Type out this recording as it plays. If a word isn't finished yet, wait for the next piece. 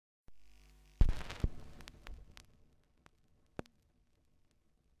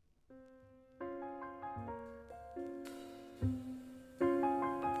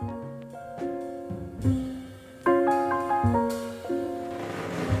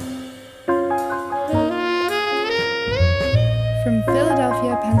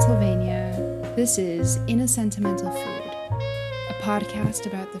Pennsylvania, this is In a Sentimental Food, a podcast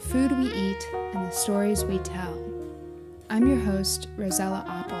about the food we eat and the stories we tell. I'm your host, Rosella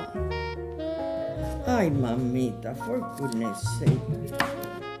Apple. Ay, mamita, for goodness sake.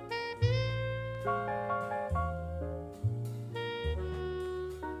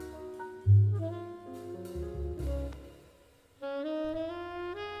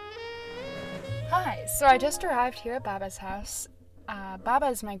 Hi, so I just arrived here at Baba's house. Baba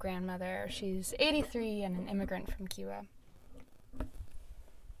is my grandmother. She's 83 and an immigrant from Cuba.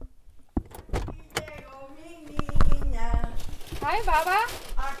 Hi, Baba.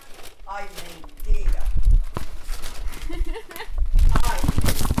 Ay, mentira.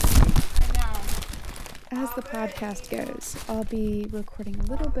 As the podcast goes, I'll be recording a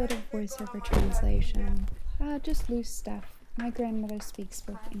little bit of voiceover translation, just loose stuff. My grandmother speaks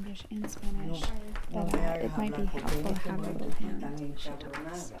both English and Spanish, but it might be helpful to have a little hand as she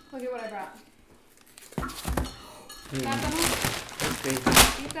talks. Look at what I brought. Okay.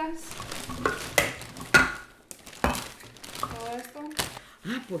 Todo esto.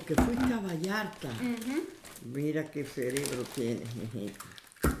 Ah, porque fuiste a Vallarta. Mira qué cerebro tienes, mijita.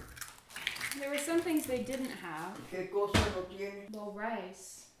 There were some things they didn't have. ¿Qué cosa no tiene? Well,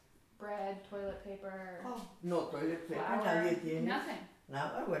 rice, bread, toilet paper, No, toilet paper flour, nadie tiene. nothing.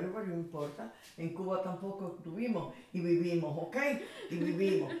 Nada, bueno, pero no importa. En Cuba tampoco tuvimos y vivimos, ¿ok? Y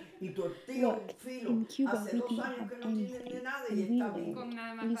vivimos. Y tu tío Filo, In Cuba, hace we 2 didn't años have que no tiene anything, de nada y and we está lived.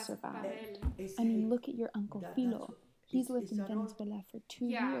 bien. We survived. I mean, look at your Uncle Filo. He's lived in Venezuela for 2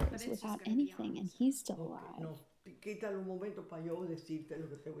 years without anything, and he's still alive. No, quítalo un momento para yo decirte lo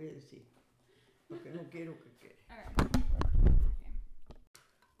que te voy a decir. Porque no quiero que quede.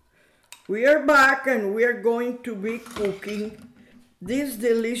 We are back and we are going to be cooking this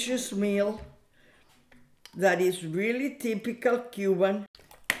delicious meal that is really typical Cuban.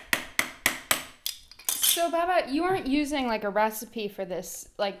 So, Baba, you aren't using like a recipe for this,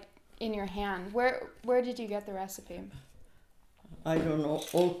 like in your hand. Where did you get the recipe? I don't know,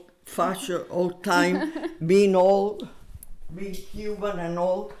 old-fashioned, old-time, being old, being Cuban and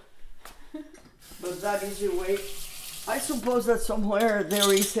old. But that is the way. I suppose that somewhere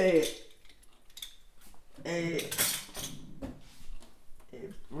there is a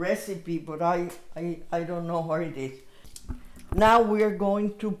recipe, but I don't know where it is. Now we are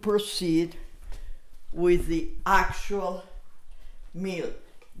going to proceed with the actual meal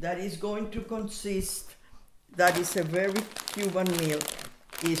that is going to consist, that is a very Cuban meal,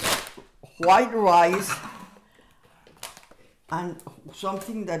 is white rice and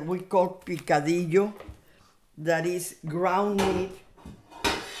something that we call picadillo, that is ground meat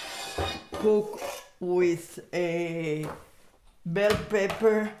cooked with a bell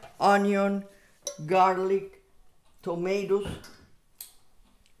pepper, onion, garlic, tomatoes,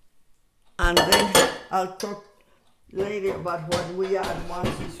 and then I'll talk later about what we add once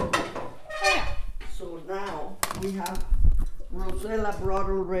it's cooked. So now we have, Rosella brought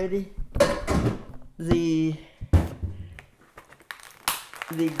already the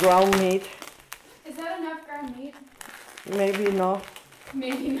ground meat. Is that enough ground meat? Maybe not.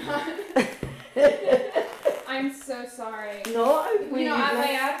 Maybe not. I'm so sorry. No, At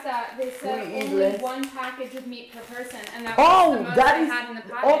Vallarta, they said we eat only less. 1 package of meat per person, and that was the most I had in the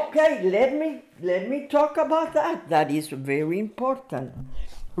package. Okay. Let me talk about that. That is very important.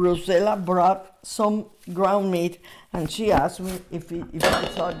 Rosella brought some ground meat, and she asked me if I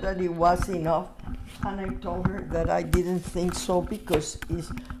thought that it was enough, and I told her that I didn't think so because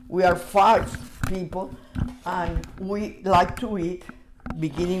we are 5 people, and we like to eat,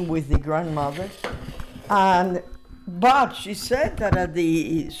 beginning with the grandmother. But she said that at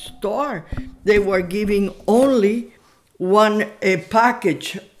the store they were giving only a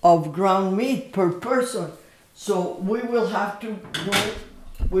package of ground meat per person. So we will have to do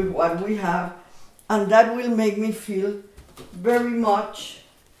with what we have, and that will make me feel very much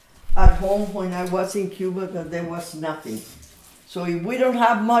at home when I was in Cuba, that there was nothing. So if we don't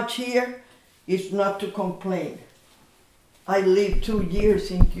have much here, it's not to complain. I lived 2 years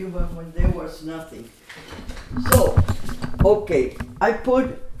in Cuba when there was nothing. So, okay, I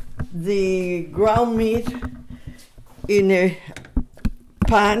put the ground meat in a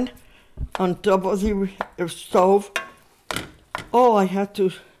pan on top of the stove. Oh,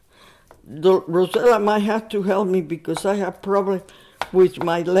 Rosella might have to help me because I have problem with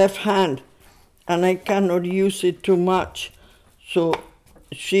my left hand and I cannot use it too much. So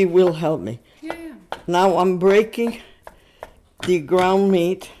she will help me. Yeah. Now I'm breaking the ground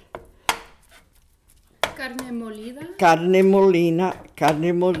meat. Carne molida? Carne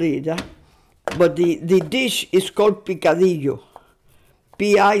molida. But the dish is called picadillo.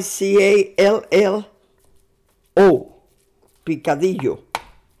 Picallo. Picadillo.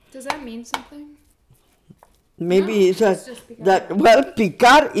 Does that mean something? Maybe No, it's it's just picadillo. that, well,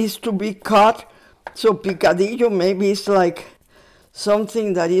 picar is to be cut, so picadillo maybe it's like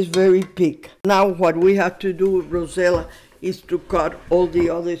something that is very big. Now what we have to do, Rosella, is to cut all the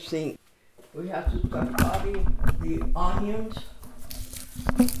other things. We have to start cutting the onions,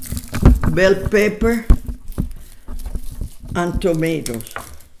 bell pepper, and tomatoes,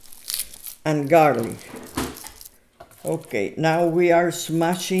 and garlic. Okay, now we are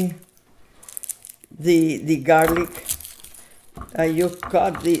smashing the garlic. I just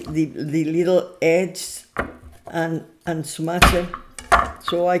cut the little edges and smash them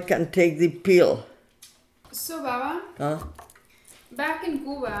so I can take the peel. So, Baba, Huh? back in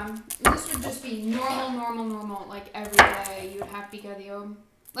Cuba, this would just be normal, like every day you'd have picadillo.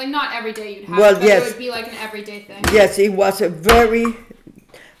 Like not every day you'd have Well, it, but yes. it would be like an everyday thing. Yes, it was a very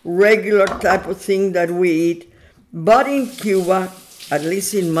regular type of thing that we eat. But in Cuba, at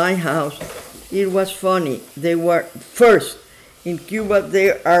least in my house, it was funny. They were, first, in Cuba,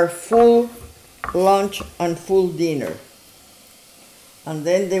 there are full lunch and full dinner. And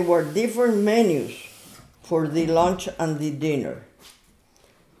then there were different menus for the lunch and the dinner.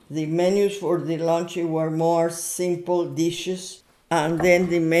 The menus for the lunch were more simple dishes, and then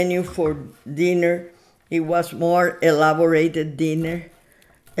the menu for dinner, it was more elaborated dinner,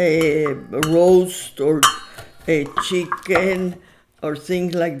 a roast or a chicken or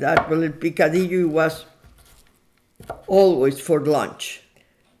things like that. But el picadillo was always for lunch,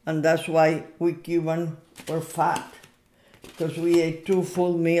 and that's why we Cuban were fat, because we ate 2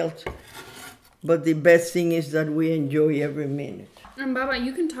 full meals. But the best thing is that we enjoy every minute. And Baba,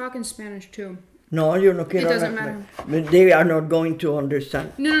 you can talk in Spanish too. No, yo no quiero. It doesn't matter. They are not going to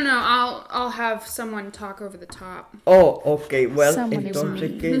understand. No. I'll have someone talk over the top. Oh, okay, well, Someone is entonces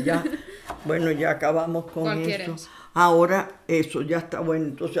mean. que ya, bueno, ya acabamos con ¿Cuál esto. quieres? Ahora, eso ya está bueno.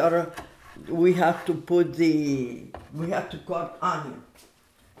 Entonces ahora we have to cut onion.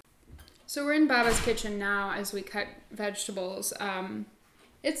 So we're in Baba's kitchen now as we cut vegetables.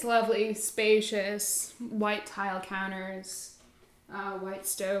 It's lovely, spacious, white tile counters, white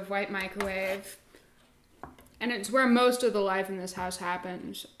stove, white microwave. And it's where most of the life in this house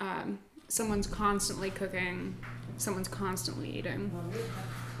happens. Someone's constantly cooking, someone's constantly eating.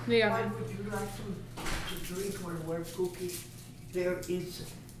 Yeah. Why would you like to drink when we're cooking? There is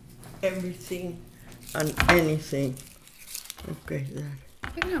everything and anything. Okay, there. I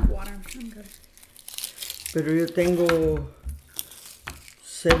can have water. I'm good. Pero yo tengo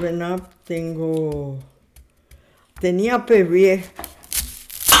 7-Up, tenía Perrier,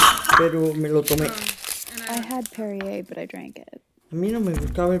 pero me lo tomé. And I had Perrier, but I drank it. A mí no me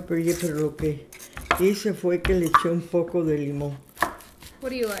gustaba el Perrier, pero lo que hice fue que le eché un poco de limón. What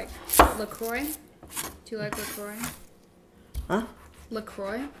do you like? LaCroix? Do you like LaCroix? ¿Ah?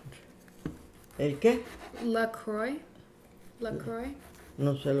 LaCroix? ¿El qué? LaCroix? LaCroix?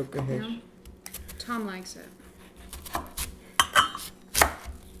 No sé lo que es No? eso. Tom likes it.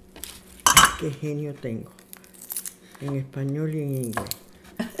 Qué genio tengo. En español y en inglés.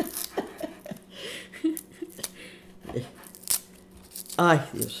 Ay,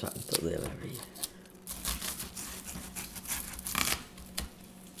 Dios santo de la vida.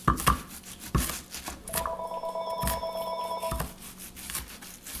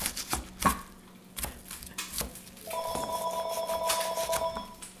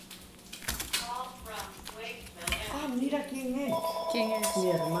 Ah, mira quién es. ¿Quién es? Mi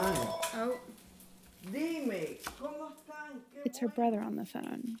hermano. Oh, Dime, ¿cómo están? ¿Qué It's her brother on the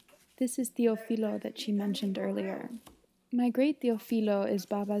phone. This is Teofilo that she mentioned earlier. My great Teofilo is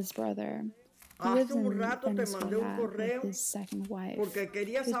Baba's brother. He Hace lives un in rato te mandé un Venezuela correo with his second wife. porque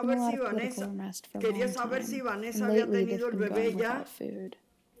quería There's been saber a lot si of political Vanessa, unrest for a quería long saber time, si Vanessa and había lately they've tenido el been bebé going ya. without food.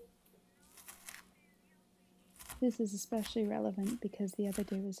 This is especially relevant because the other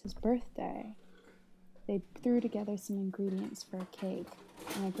day was his birthday. They threw together some ingredients for a cake,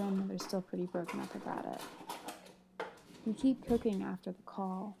 and my grandmother's still pretty broken up about it. We keep cooking after the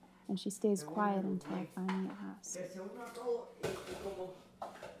call, and she stays quiet until I finally ask. Que se una todo y como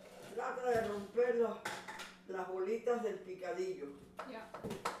trata de romper las bolitas del picadillo. yeah.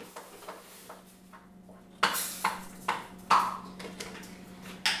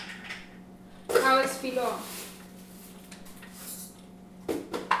 How is Filo?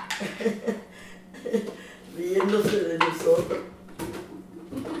 Riéndose de nosotros.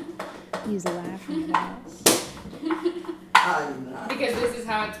 He's laughing at us. Ay, nada. Because this is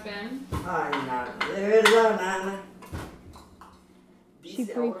how it's been. Ay, nada. De verdad, Nana. She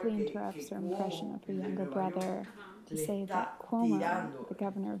briefly interrupts her impression of her younger brother to le say está that Cuomo, tirando the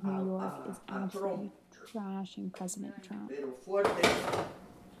governor of New York, is a absolutely trashing President Trump. Pero fuerte.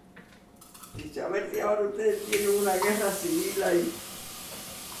 Dice, a ver si ahora ustedes tienen una guerra civil ahí.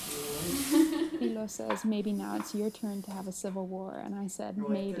 Philo says, maybe now it's your turn to have a civil war, and I said, No es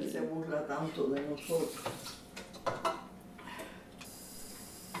que maybe. se burla tanto de nosotros,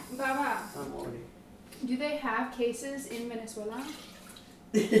 Baba, amores. do they have cases in Venezuela?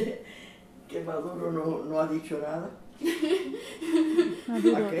 Que Maduro no ha dicho nada.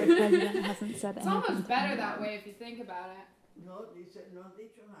 Maduro, Okay. the president, hasn't said It's anything. almost to better anyone. that way if you think about it. No, dice, no han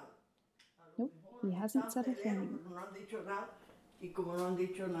dicho nada. Nope, he hasn't said a thing. No han dicho nada. Y como no han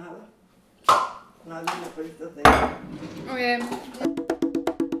dicho nada, nadie le presta atención.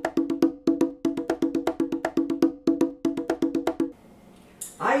 Okay.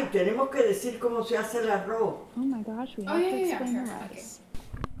 Ay, tenemos que decir cómo se hace el arroz. Oh my gosh, we Oh, have yeah, to yeah, explain yeah, the sure, rice.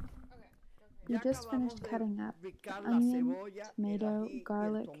 Ya We just acabamos finished de cutting up picar la onion, cebolla, el tomato, ají, el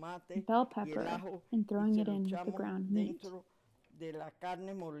garlic, tomate bell y el pepper, ajo, and y throwing se it lo in with the echamos ground meat. dentro de la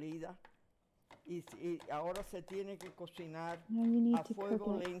carne molida. Y ahora se tiene que cocinar Now you need a to cook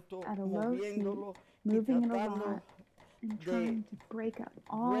fuego it lento, at a low heat, moviéndolo y moving it a tratando lot, and de trying to break up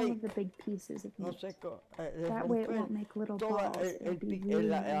all of the break, big pieces of no meat. sé, de That way it romper won't make little toda balls. It'll be pi- really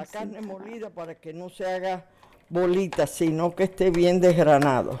la nicely carne cut up. molida para que no se haga bolita, sino que esté bien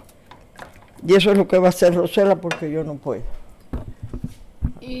desgranado. Y eso es lo que va a hacer Rosela porque yo no puedo.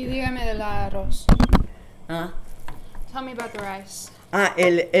 Y dígame del arroz. ¿Ah? Tell me about the rice.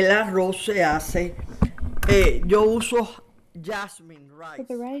 El arroz se hace, yo uso jasmine For rice.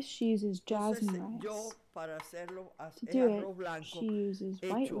 the rice, she uses Entonces, jasmine yo rice. para hacerlo, To el do arroz it, blanco, she uses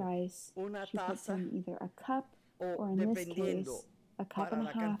white echo rice. una She puts taza in either a cup, o or in this dependiendo, case, a cup para and a la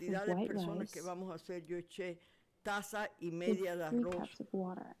half cantidad of de white personas rice que vamos a hacer, yo eché taza y with media de 3 arroz cups of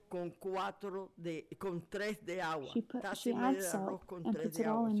water. con 3 de agua. Taza She y media adds de arroz salt con and 3 puts de it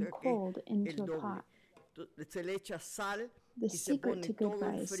all agua, o in sea que cold el into a doble. pot. Se le echa sal The y se secret pone to good todo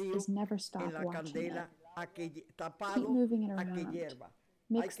el rice frío is never stop en la watching candela it. tapado Keep moving it a que around. hierva.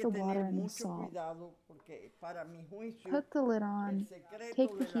 Mix Hay que the water tener and the mucho salt. cuidado porque para mi juicio Put the lid el on, secreto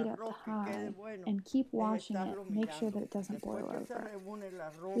take the del heat up to arroz que quede high, bueno and keep es washing estarlo it. Make sure mirando. that it doesn't Después boil que se over. reúne el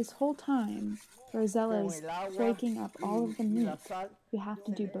arroz This whole time, Rosella's con el agua breaking up all of the y la meat. sal, You have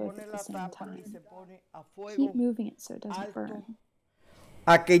to se do le both pone at the la same tapa y time. se pone a fuego Keep moving it so it doesn't alto burn.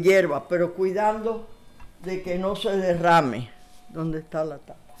 a que hierva, pero cuidando de que no se derrame. ¿Dónde está la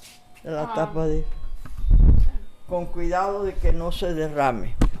tapa? La tapa de... Con cuidado de que no se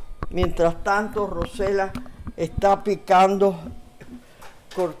derrame. Mientras tanto, Rosela está picando...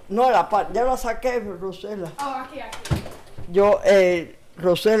 No, ya la saqué, Rosela. Oh, aquí.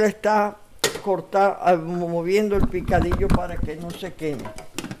 Rosela está moviendo el picadillo para que no se queme.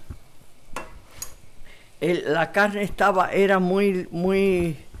 La carne era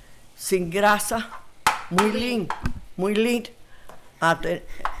muy sin grasa, muy lean.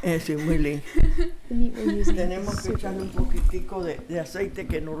 Sí, muy lean. The meat we're using Tenemos is que super echarle un lean. poquitico de aceite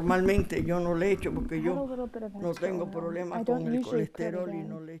que normalmente yo no le echo porque I had a yo little bit of no extra tengo oil. problemas I con don't el usually put it colesterol y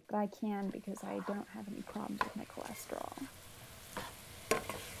no in, le echo. but I can because I don't have any problems with my cholesterol.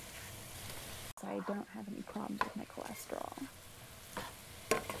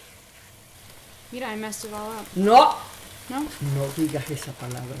 Mira, I messed it all up. No, No? no digas esa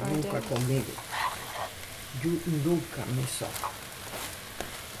palabra I nunca did. conmigo. Yo nunca me saco.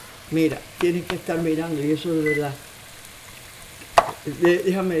 Mira, tienes que estar mirando y eso de verdad.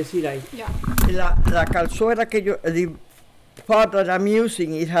 Déjame decir ahí. Yeah. La calzuela que yo, the pot that I'm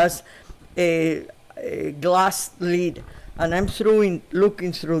using, it has a glass lid, and I'm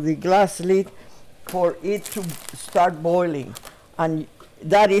looking through the glass lid for it to start boiling, and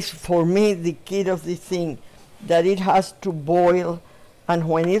that is for me the key of the thing, that it has to boil, and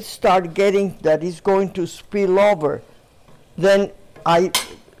when it starts getting that it's going to spill over, then I,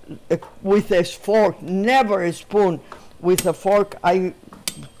 with a fork, never a spoon, with a fork I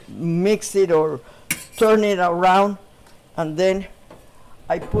mix it or turn it around, and then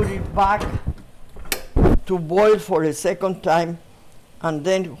I put it back to boil for a second time, and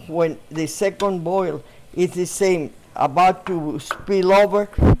then when the second boil is the same, about to spill over,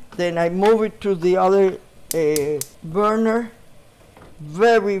 then I move it to the other burner,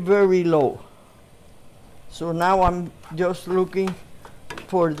 very, very low. So now I'm just looking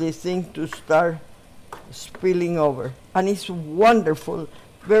for the thing to start spilling over. And it's wonderful,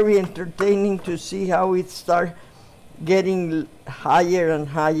 very entertaining to see how it starts getting higher and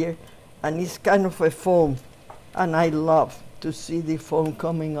higher, and it's kind of a foam, and I love to see the foam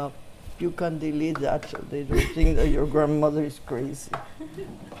coming up. You can delete that so they don't think that your grandmother is crazy.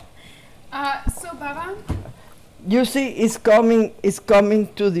 So, Baba, You see, it's coming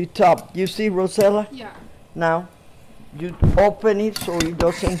to the top. You see, Rosella? Yeah. Now, you open it so it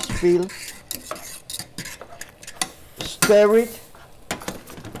doesn't spill. Stir it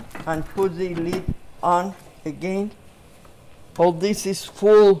and put the lid on again. All this is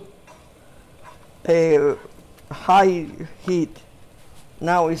full high heat.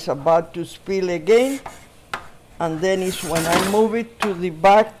 Now it's about to spill again, and then it's when I move it to the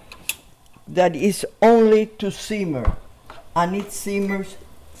back that is only to simmer, and it simmers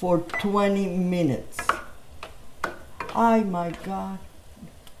for 20 minutes. Oh my God,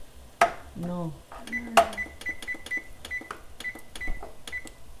 no.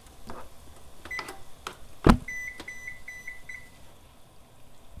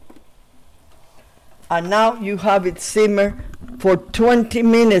 And now you have it simmer for 20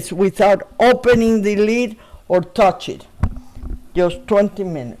 minutes without opening the lid or touch it. Just 20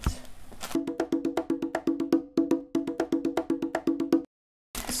 minutes.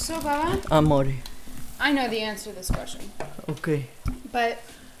 So, Baba, Amore. I know the answer to this question, Okay. but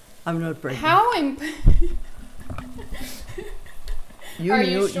I'm not pregnant. how You Are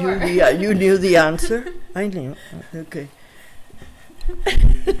knew, you sure? you knew the answer? I knew. Okay.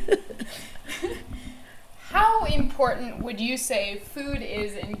 how important would you say food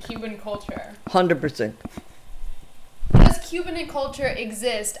is in Cuban culture? 100%. Does Cuban culture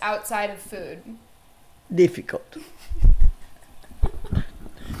exist outside of food? Difficult.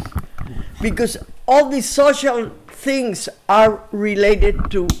 Because all the social things are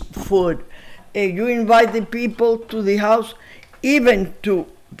related to food. You invite the people to the house, even to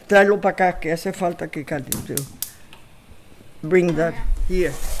tráelo para acá, que hace falta que canten too. Bring that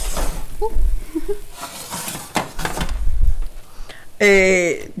here.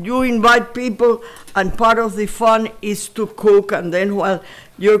 You invite people, and part of the fun is to cook, and then while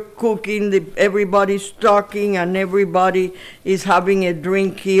you're cooking, everybody's talking, and everybody is having a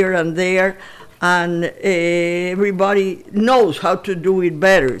drink here and there, and everybody knows how to do it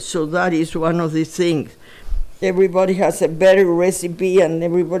better. So that is one of the things. Everybody has a better recipe, and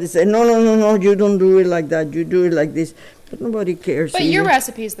everybody says, no, you don't do it like that, you do it like this. But nobody cares. But your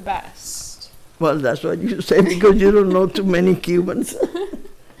recipe is the best. Well, that's what you say because you don't know too many Cubans.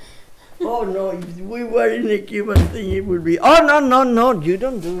 Oh, no, if we were in a Cuban thing, it would be, oh, no, you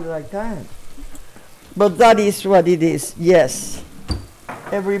don't do it like that. But that is what it is, yes.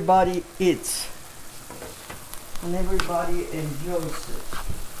 Everybody eats. And everybody enjoys it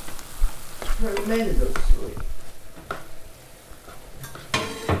tremendously.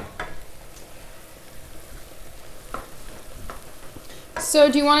 So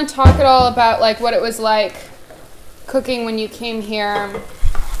do you want to talk at all about like what it was like cooking when you came here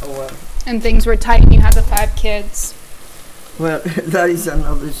and things were tight and you had the 5 kids? Well, that is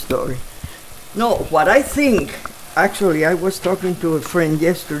another story. No, what I think, actually, I was talking to a friend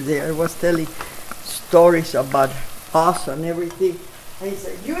yesterday. I was telling stories about us and everything. And he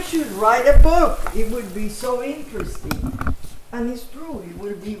said, you should write a book. It would be so interesting. And it's true, it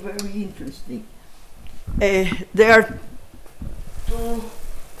will be very interesting. There are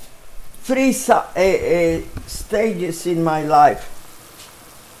 3 stages in my life.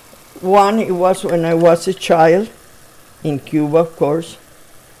 One, it was when I was a child in Cuba, of course.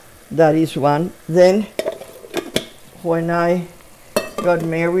 That is one. Then, when I got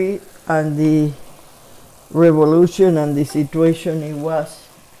married and the revolution and the situation, it was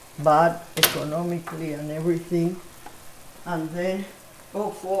bad economically and everything. And then,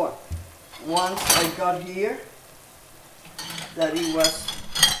 4, once I got here, that it was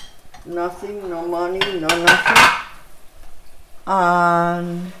nothing, no money, no nothing.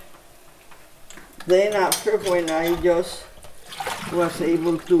 And then after, when I just was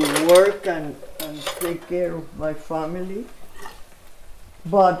able to work and take care of my family.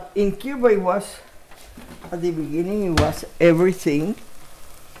 But in Cuba it was, at the beginning it was everything.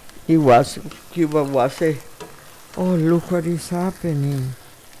 Cuba was a, oh, look what is happening.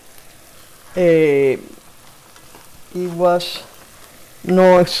 It was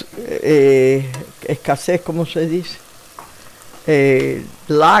no escasez, como se dice,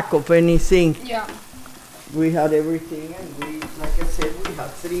 lack of anything. Yeah. We had everything, and we, like I said, we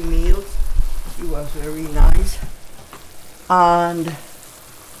had 3 meals. It was very nice. And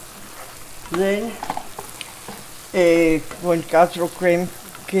then when Castro came,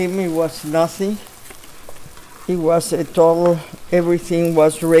 it was nothing. It was a total, everything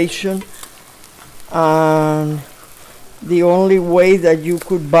was rationed. And the only way that you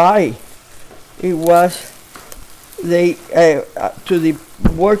could buy, it was they, to the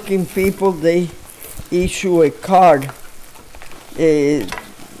working people, they issue a card,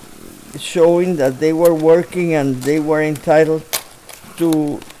 showing that they were working and they were entitled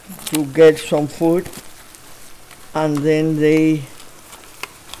to get some food, and then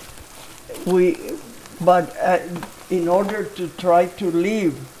but in order to try to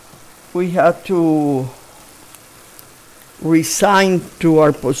live, we had to resign to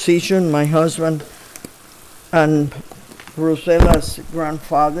our position, my husband and Rosella's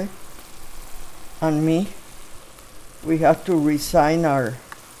grandfather and me. We had to resign our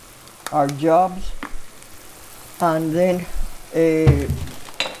jobs and then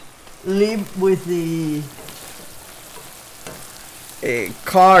live with the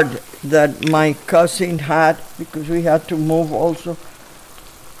card that my cousin had, because we had to move also.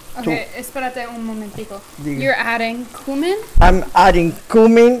 Okay, espérate un momentico. Diga. You're adding cumin I'm adding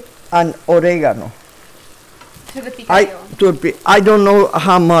cumin and oregano. to the picadillo. I don't know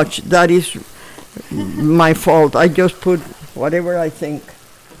how much. That is my fault. I just put whatever I think.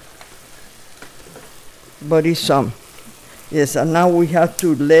 But it's some. Yes, and now we have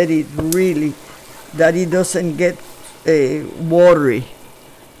to let it really, that it doesn't get watery.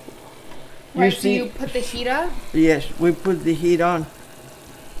 Right, so you put the heat up? Yes, we put the heat on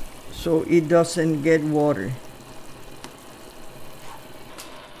so it doesn't get watery.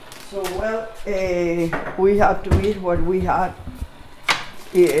 So, well, we had to eat what we had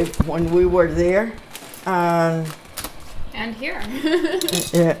when we were there. And here.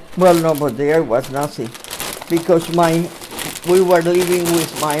 well, no, but there was nothing. Because we were living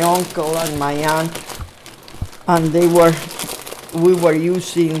with my uncle and my aunt, and we were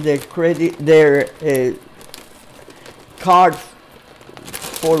using their card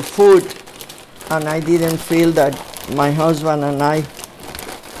for food, and I didn't feel that my husband and I,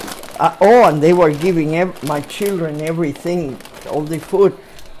 and they were giving my children everything, all the food,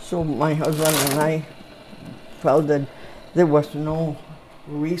 so my husband and I felt that there was no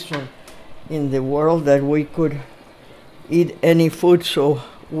reason in the world that we could eat any food, so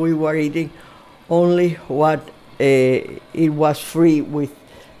we were eating only what it was free with,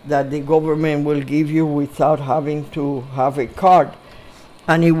 that the government will give you without having to have a card.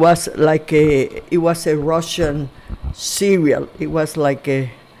 And it was like it was a Russian cereal. It was like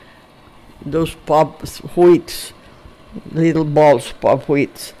those pop wheats, little balls, pop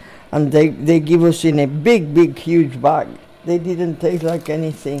wheats, and they give us in a big, huge bag. They didn't taste like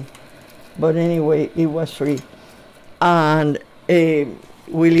anything, but anyway, it was free. And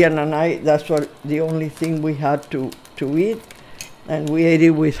William and I, that's what the only thing we had to eat, and we ate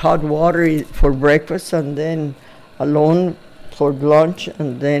it with hot water for breakfast, and then alone for lunch,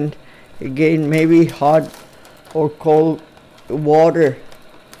 and then again maybe hot or cold water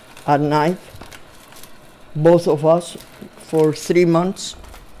at night, both of us, for 3 months.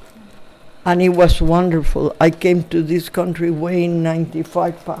 And it was wonderful. I came to this country weighing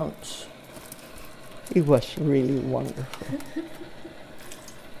 95 pounds. It was really wonderful.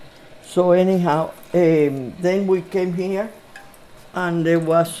 So anyhow, then we came here, and there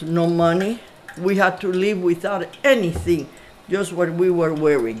was no money. We had to live without anything, just what we were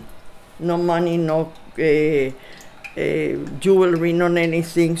wearing. No money, no jewelry, not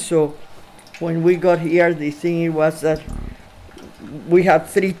anything. So when we got here, the thing was that we had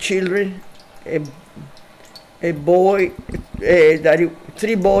 3 children, a boy,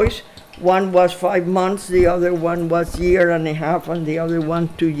 3 boys. One was 5 months, the other one was 1.5 years, and the other one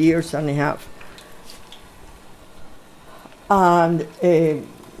 2.5 years. And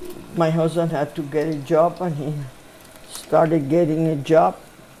my husband had to get a job, and he started getting a job,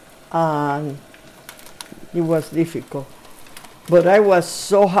 and it was difficult. But I was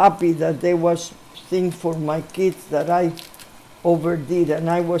so happy that there was things for my kids that I overdid, and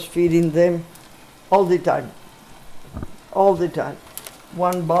I was feeding them all the time.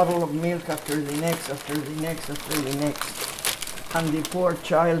 1 bottle of milk after the next, after the next, after the next. And the poor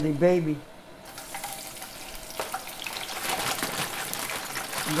child, the baby,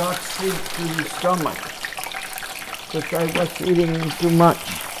 got sick to the stomach because I was eating too much.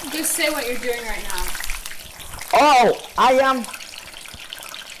 Just say what you're doing right now. Oh, I am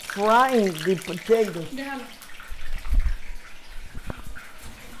frying the potatoes. Yeah.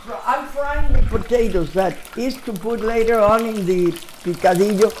 I'm frying the potatoes. That is to put later on in the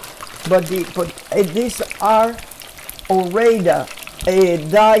picadillo, but these are Ore-Ida,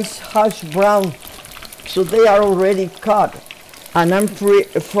 diced hash brown, so they are already cut, and I'm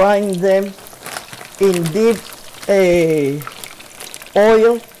frying them in deep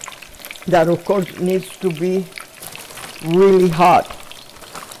oil that of course needs to be really hot,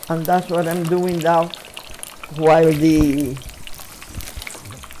 and that's what I'm doing now while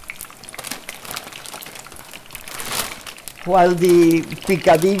while the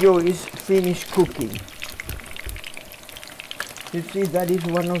picadillo is finished cooking. You see, that is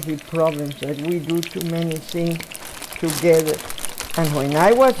one of the problems, that we do too many things together. And when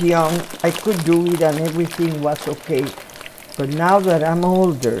I was young, I could do it and everything was okay. But now that I'm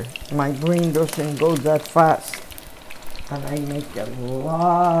older, my brain doesn't go that fast. And I make a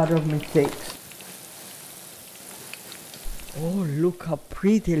lot of mistakes. Oh, look how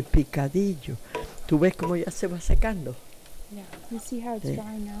pretty el picadillo. ¿Tú ves cómo ya se va secando? Yeah. You see how it's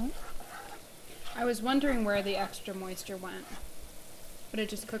drying out? I was wondering where the extra moisture went, but it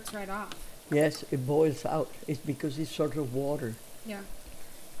just cooks right off. Yes, it boils out. It's because it's sort of water. Yeah.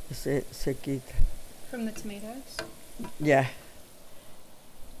 Se quita. From the tomatoes? Yeah.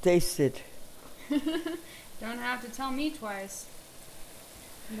 Taste it. Don't have to tell me twice.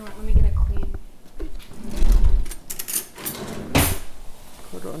 You know what, let me get it clean.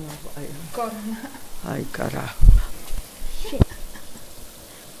 Coronavirus. Corona. Ay, carajo. Shit.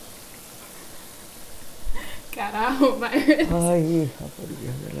 Carajo, virus. Ay, hija, por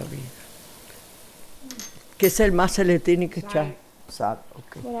Dios de la vida. ¿Qué es el más se le tiene que echar? Sal,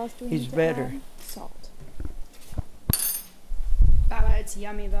 okay. What else do we It's need to better. add? Salt. Baba, it's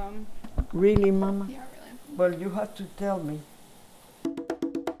yummy though. Really, Mama? Yeah, really. Well, you have to tell me.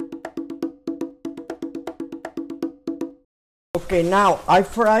 Okay, now I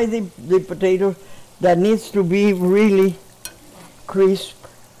fry the potato that needs to be really crisp,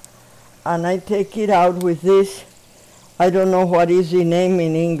 and I take it out with this. I don't know what is the name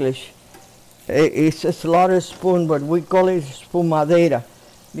in English. It's a slaughter spoon, but we call it espumadera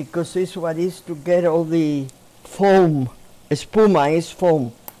because it's what is to get all the foam. Espuma is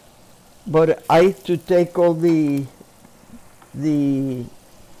foam, but I to take all the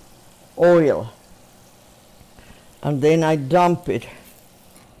oil, and then I dump it.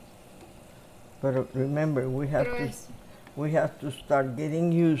 But remember, we have to start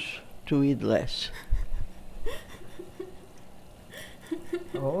getting used to it less.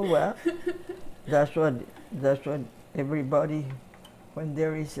 Oh well, that's what everybody, when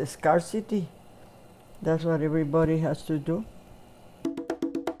there is a scarcity, that's what everybody has to do.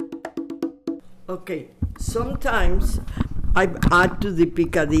 Okay, sometimes I add to the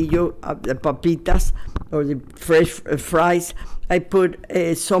picadillo, the papitas, or the fresh fries, I put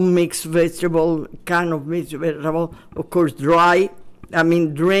some mixed vegetable, kind of mixed vegetable, of course drained,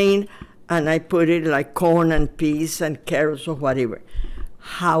 and I put it like corn and peas and carrots or whatever.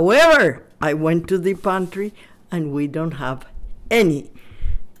 However, I went to the pantry and we don't have any.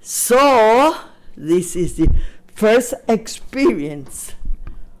 So, this is the first experience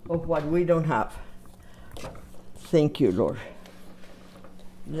of what we don't have. Thank you, Lord.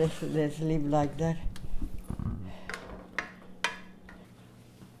 Let's live like that.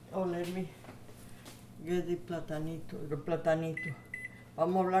 Oh, let me get the platanito.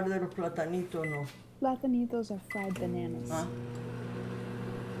 Vamos a hablar de los platanitos, ¿no? Platanitos are fried bananas. Huh?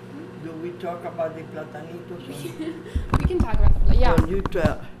 Do we talk about the platanitos? We can talk about the yeah. Well, you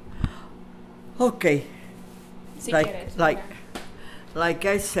tell. Okay. Si like, quieres, like, okay. like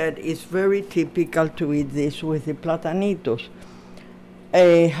I said, it's very typical to eat this with the platanitos.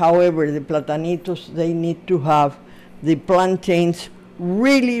 However, the platanitos, they need to have the plantains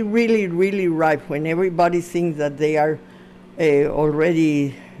really, really, really ripe. When everybody thinks that they are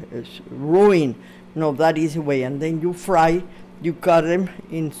already ruined, no, that is the way. And then you fry, you cut them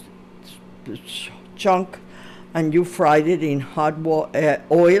in chunk, and you fried it in hot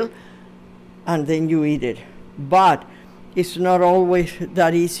oil, and then you eat it. But it's not always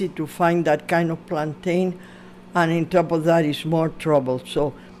that easy to find that kind of plantain, and on top of that is more trouble.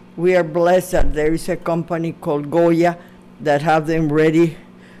 So we are blessed that there is a company called Goya that have them ready,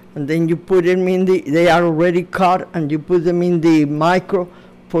 and then you put them in they are already cut, and you put them in the micro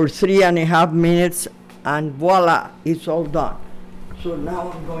for 3.5 minutes, and voila, it's all done. So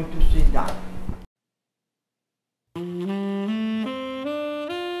now I'm going to sit down.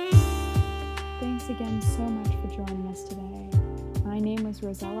 Thanks again so much for joining us today. My name is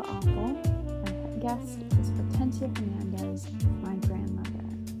Rosella Offel. Our guest is Hortensia Hernandez, my grandmother.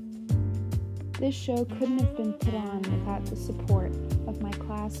 This show couldn't have been put on without the support of my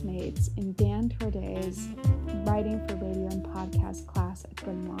classmates in Dan Torday's Writing for Radio and Podcast class at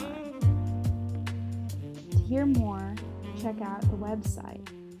Bryn Mawr. To hear more, check out the website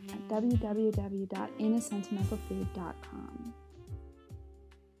at www.inasentimentalfood.com.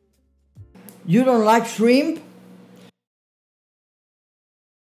 You don't like shrimp?